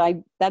that's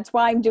why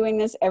I'm doing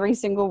this every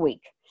single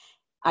week.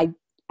 I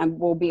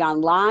will be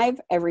on live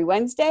every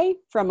Wednesday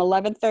from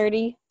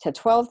 11:30 to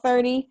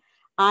 12:30.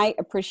 I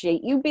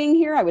appreciate you being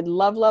here. I would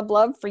love, love,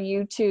 love for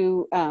you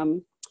to,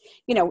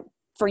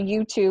 for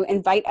you to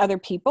invite other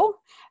people.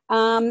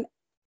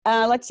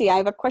 Let's see, I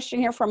have a question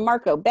here from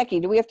Marco. Becky,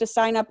 do we have to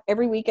sign up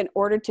every week in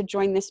order to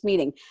join this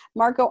meeting?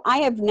 Marco, I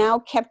have now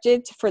kept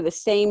it for the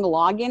same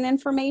login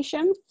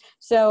information.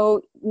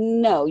 So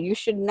no, you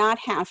should not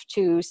have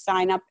to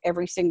sign up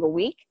every single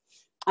week.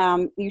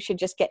 You should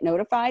just get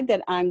notified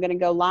that I'm going to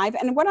go live.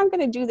 And what I'm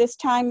going to do this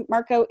time,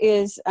 Marco,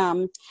 is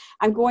I'm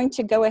going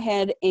to go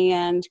ahead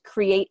and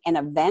create an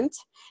event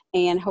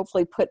and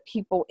hopefully put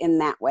people in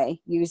that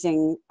way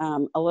using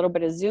a little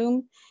bit of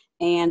Zoom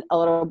and a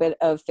little bit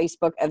of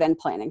Facebook event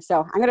planning.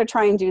 So I'm going to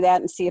try and do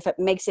that and see if it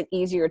makes it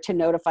easier to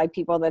notify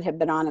people that have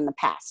been on in the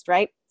past,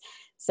 right?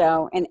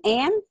 So, and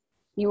Anne,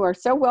 you are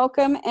so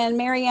welcome. And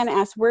Marianne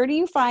asks, where do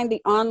you find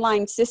the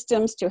online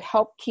systems to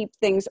help keep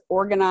things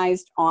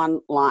organized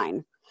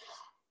online?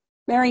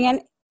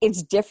 Marianne,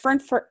 it's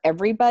different for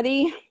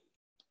everybody.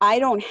 I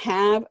don't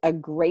have a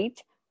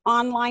great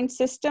online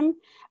system.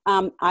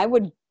 I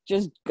would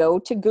just go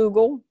to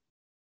Google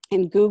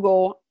and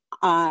Google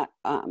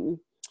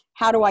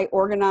how do I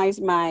organize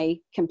my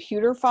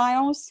computer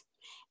files?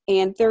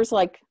 And there's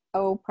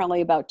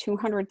probably about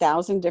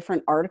 200,000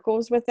 different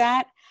articles with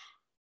that.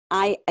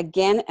 I,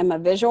 again, am a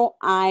visual.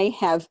 I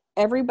have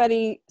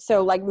everybody.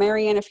 So like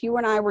Marianne, if you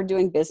and I were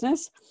doing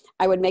business,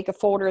 I would make a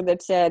folder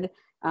that said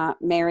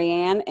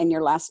Marianne and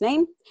your last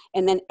name.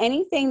 And then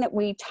anything that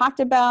we talked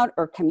about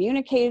or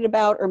communicated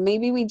about, or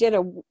maybe we did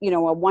a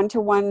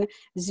one-to-one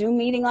Zoom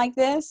meeting like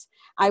this,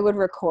 I would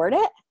record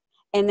it.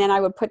 And then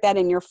I would put that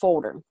in your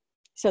folder.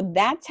 So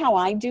that's how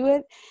I do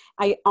it.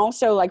 I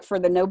also, for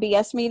the No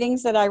BS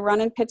meetings that I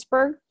run in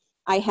Pittsburgh,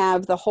 I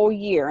have the whole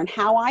year. And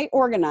how I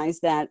organize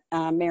that,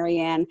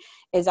 Marianne,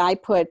 is I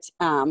put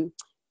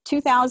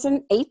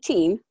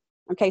 2018,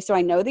 okay, so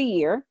I know the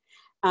year,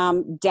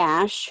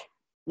 dash,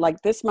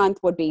 this month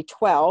would be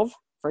 12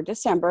 for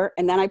December,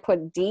 and then I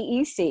put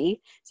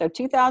DEC, so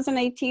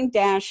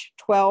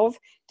 2018-12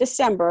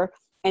 December,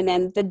 and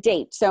then the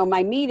date. So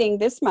my meeting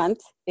this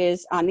month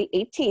is on the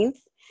 18th.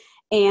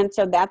 And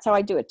so that's how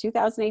I do it,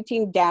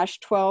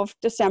 2018-12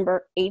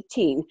 December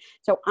 18.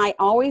 So I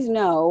always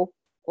know,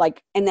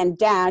 and then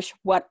dash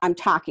what I'm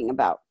talking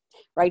about,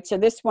 right? So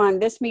this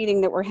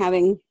meeting that we're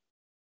having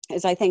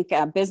is, I think,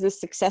 business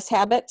success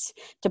habits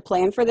to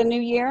plan for the new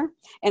year.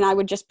 And I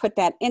would just put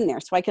that in there.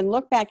 So I can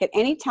look back at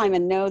any time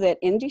and know that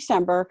in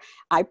December,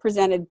 I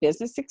presented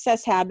business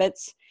success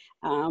habits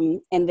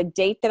and the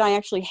date that I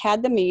actually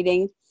had the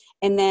meeting.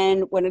 And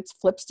then when it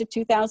flips to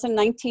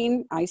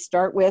 2019, I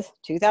start with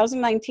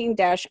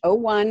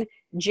 2019-01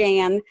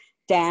 Jan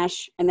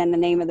dash, and then the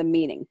name of the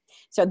meeting.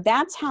 So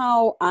that's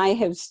how I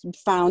have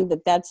found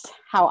that's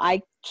how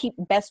I keep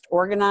best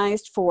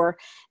organized for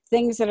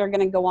things that are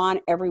going to go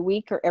on every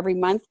week or every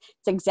month.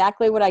 It's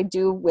exactly what I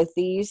do with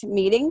these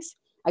meetings.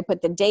 I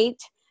put the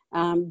date,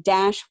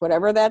 dash,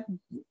 whatever that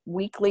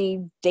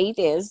weekly date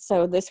is.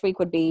 So this week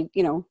would be,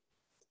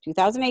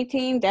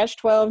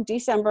 2018-12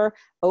 December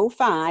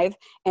 05,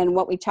 and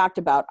what we talked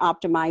about,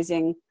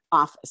 optimizing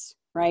Office,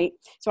 right?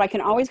 So I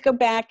can always go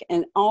back,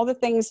 and all the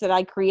things that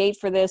I create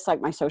for this, like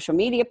my social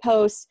media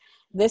posts,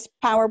 this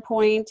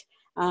PowerPoint,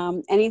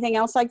 anything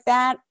else like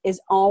that,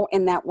 is all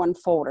in that one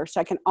folder.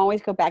 So I can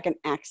always go back and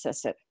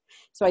access it.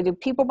 So I do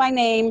people by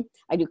name,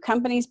 I do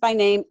companies by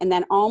name, and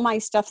then all my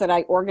stuff that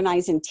I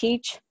organize and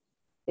teach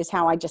is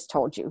how I just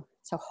told you.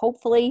 So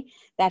hopefully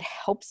that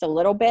helps a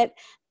little bit.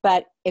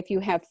 But if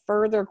you have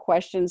further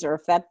questions, or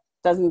if that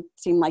doesn't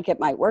seem like it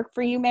might work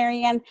for you,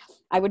 Marianne,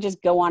 I would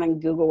just go on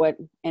and Google it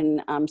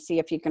and see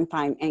if you can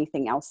find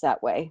anything else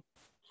that way.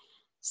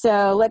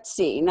 So let's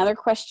see, another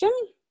question.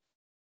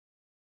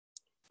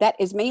 That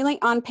is mainly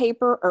on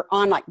paper or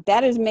online?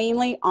 That is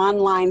mainly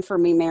online for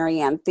me,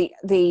 Marianne.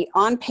 The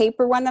on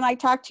paper one that I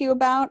talked to you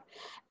about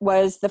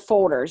was the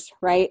folders,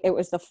 right? It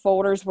was the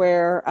folders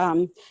where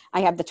I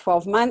have the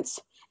 12 months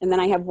and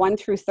then I have 1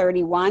 through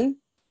 31.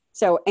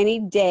 So any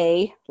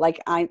day, like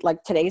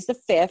today's the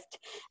 5th,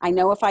 I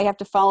know if I have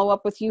to follow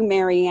up with you,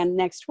 Marianne,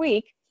 next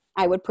week,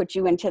 I would put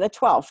you into the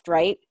 12th,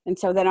 right? And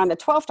so then on the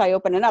 12th, I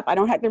open it up. I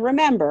don't have to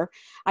remember.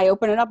 I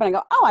open it up and I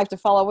go, oh, I have to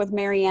follow up with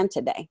Marianne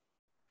today.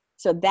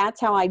 So that's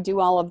how I do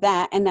all of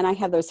that. And then I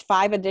have those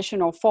 5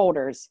 additional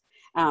folders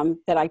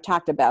that I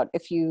talked about.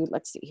 If you,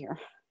 let's see here,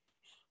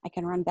 I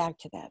can run back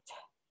to that.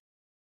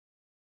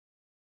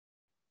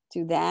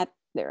 Do that,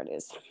 there it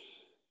is.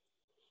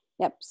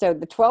 Yep, so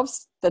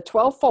the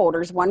 12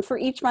 folders, 1 for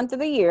each month of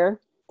the year,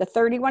 the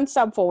 31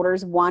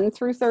 subfolders, 1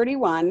 through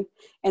 31,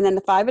 and then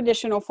the 5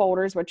 additional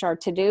folders, which are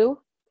to do,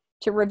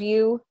 to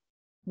review,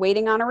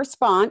 waiting on a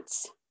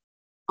response,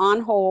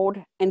 on hold,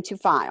 and to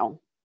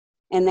file.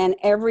 And then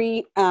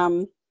every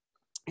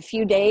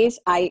few days,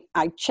 I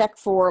check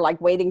for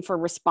like waiting for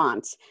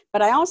response.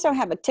 But I also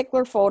have a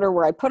tickler folder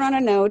where I put on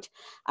a note,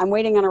 I'm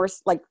waiting on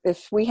like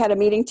if we had a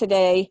meeting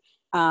today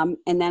and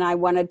then I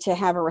wanted to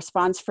have a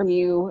response from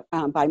you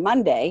by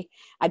Monday,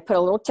 I'd put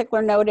a little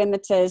tickler note in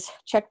that says,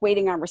 check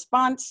waiting on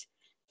response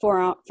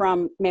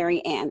from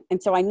Mary Ann.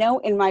 And so I know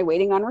in my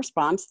waiting on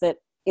response that,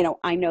 you know,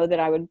 I know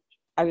that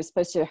I was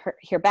supposed to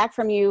hear back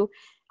from you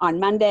on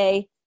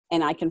Monday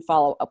and I can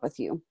follow up with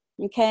you.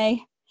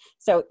 Okay,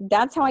 so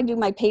that's how I do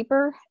my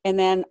paper, and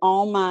then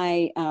all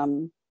my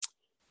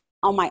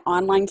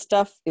online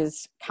stuff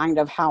is kind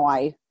of how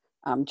I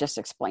just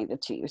explained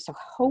it to you. So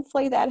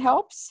hopefully that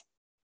helps.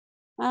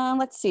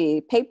 Let's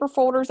see, paper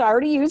folders I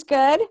already use.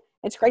 Good.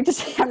 It's great to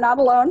say I'm not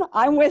alone.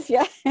 I'm with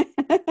you.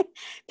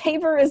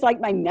 Paper is like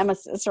my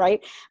nemesis,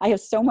 right? I have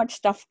so much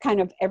stuff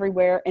kind of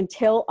everywhere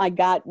until I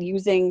got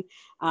using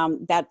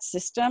that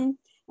system,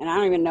 and I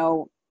don't even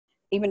know.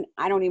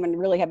 I don't even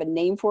really have a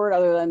name for it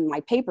other than my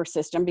paper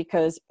system,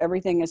 because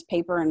everything is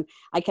paper and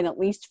I can at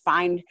least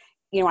find,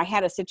 you know, I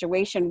had a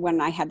situation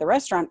when I had the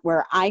restaurant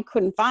where I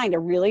couldn't find a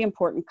really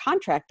important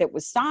contract that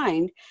was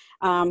signed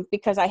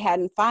because I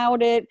hadn't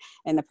filed it,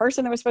 and the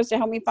person that was supposed to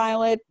help me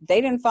file it,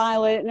 they didn't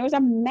file it, and it was a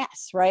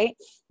mess, right?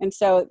 And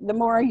so the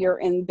more you're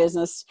in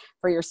business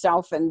for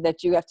yourself and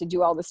that you have to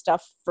do all this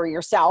stuff for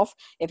yourself,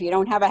 if you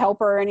don't have a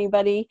helper or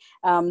anybody,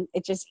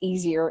 it's just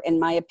easier, in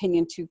my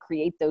opinion, to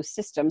create those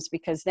systems,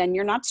 because then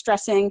you're not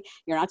stressing,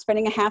 you're not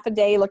spending a half a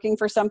day looking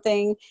for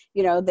something,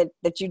 you know,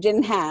 that you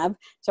didn't have.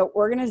 So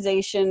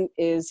organization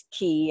is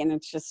key, and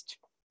it's just,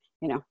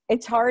 you know,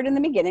 it's hard in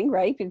the beginning,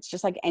 right? It's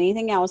just like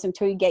anything else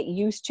until you get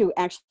used to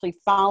actually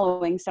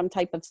following some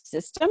type of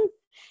system.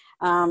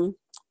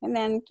 And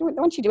then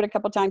once you do it a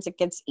couple of times, it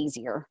gets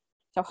easier.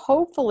 So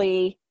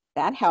hopefully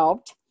that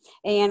helped.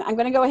 And I'm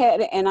going to go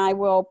ahead and I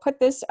will put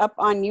this up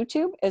on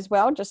YouTube as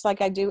well, just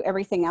like I do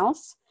everything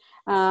else.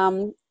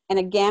 And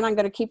again, I'm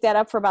going to keep that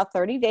up for about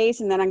 30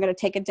 days, and then I'm going to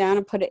take it down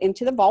and put it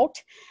into the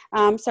vault.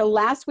 So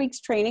last week's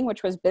training,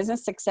 which was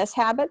business success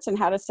habits and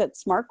how to set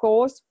SMART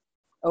goals,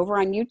 over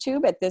on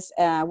YouTube at this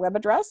web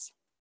address.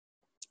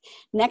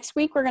 Next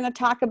week, we're going to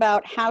talk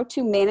about how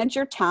to manage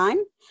your time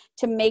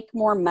to make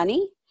more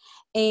money.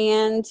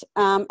 And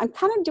I'm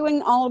kind of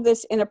doing all of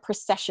this in a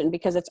procession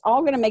because it's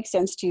all going to make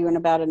sense to you in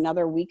about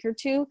another week or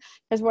two.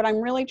 Because what I'm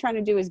really trying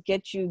to do is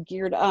get you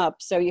geared up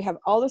so you have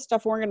all the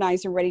stuff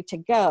organized and ready to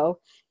go.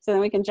 So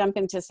then we can jump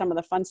into some of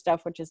the fun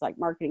stuff, which is like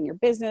marketing your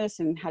business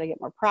and how to get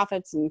more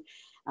profits and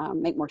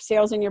make more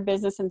sales in your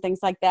business and things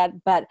like that.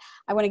 But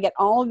I want to get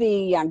all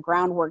the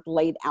groundwork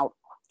laid out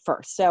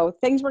first. So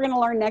things we're going to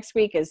learn next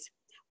week is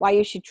why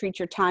you should treat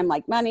your time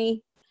like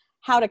money,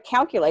 how to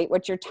calculate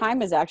what your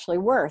time is actually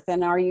worth.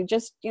 And are you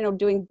just, you know,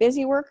 doing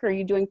busy work, or are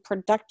you doing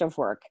productive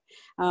work?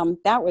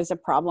 That was a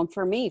problem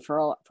for me for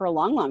a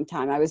long, long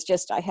time.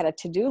 I had a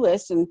to-do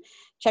list and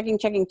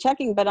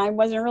checking, but I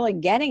wasn't really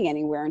getting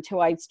anywhere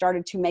until I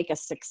started to make a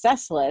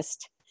success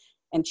list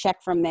and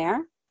check from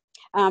there.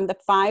 The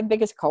 5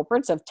 biggest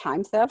culprits of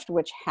time theft,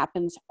 which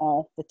happens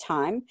all the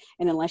time.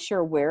 And unless you're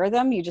aware of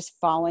them, you just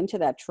fall into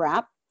that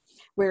trap.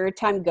 Where your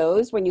time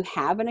goes when you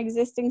have an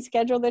existing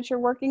schedule that you're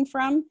working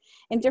from,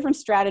 and different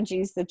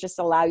strategies that just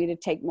allow you to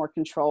take more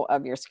control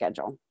of your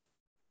schedule.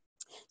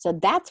 So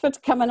that's what's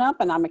coming up,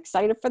 and I'm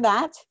excited for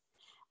that.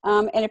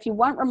 And if you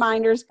want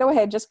reminders, go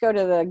ahead, just go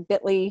to the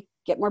bit.ly,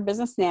 Get More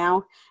Business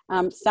Now,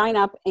 sign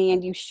up,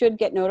 and you should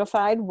get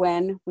notified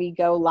when we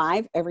go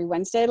live every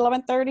Wednesday at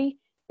 11:30.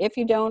 If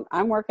you don't,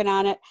 I'm working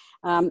on it,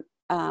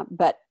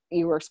 but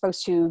you were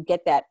supposed to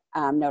get that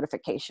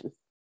notification.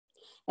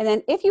 And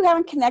then if you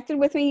haven't connected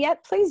with me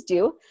yet, please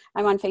do.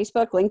 I'm on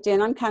Facebook,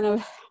 LinkedIn. I'm kind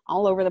of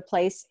all over the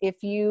place.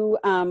 If you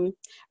are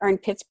in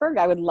Pittsburgh,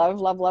 I would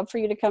love for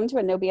you to come to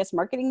a No BS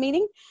marketing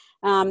meeting.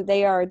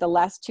 They are the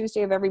last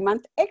Tuesday of every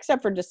month,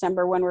 except for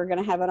December, when we're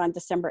going to have it on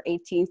December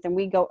 18th. And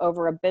we go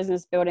over a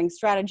business building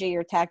strategy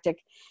or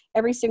tactic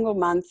every single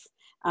month.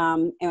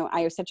 I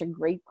have such a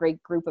great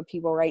group of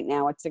people right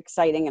now. It's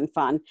exciting and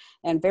fun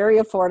and very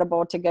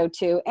affordable to go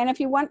to. And if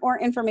you want more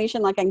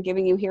information like I'm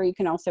giving you here, you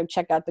can also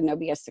check out the No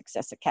BS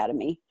Success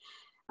Academy.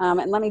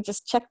 And let me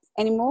just check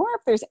any more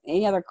if there's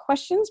any other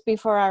questions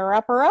before I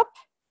wrap her up.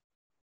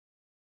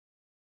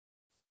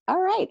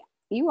 All right,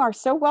 you are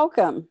so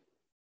welcome.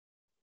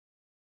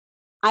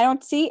 I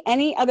don't see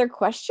any other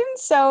questions,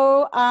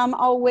 so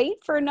I'll wait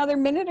for another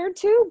minute or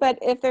two, but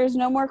if there's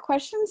no more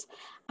questions,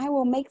 I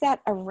will make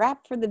that a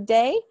wrap for the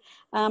day.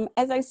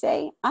 As I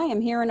say, I am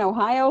here in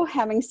Ohio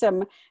having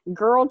some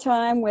girl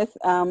time with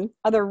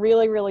other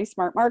really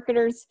smart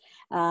marketers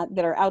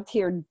that are out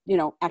here,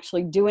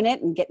 actually doing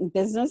it and getting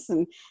business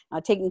and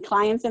taking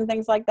clients and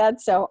things like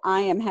that. So I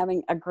am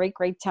having a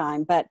great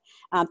time. But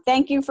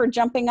thank you for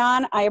jumping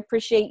on. I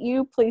appreciate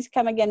you. Please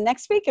come again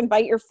next week.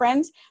 Invite your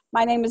friends.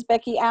 My name is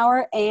Becky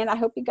Auer, and I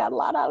hope you got a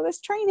lot out of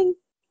this training.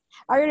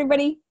 All right,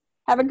 everybody,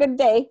 have a good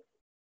day.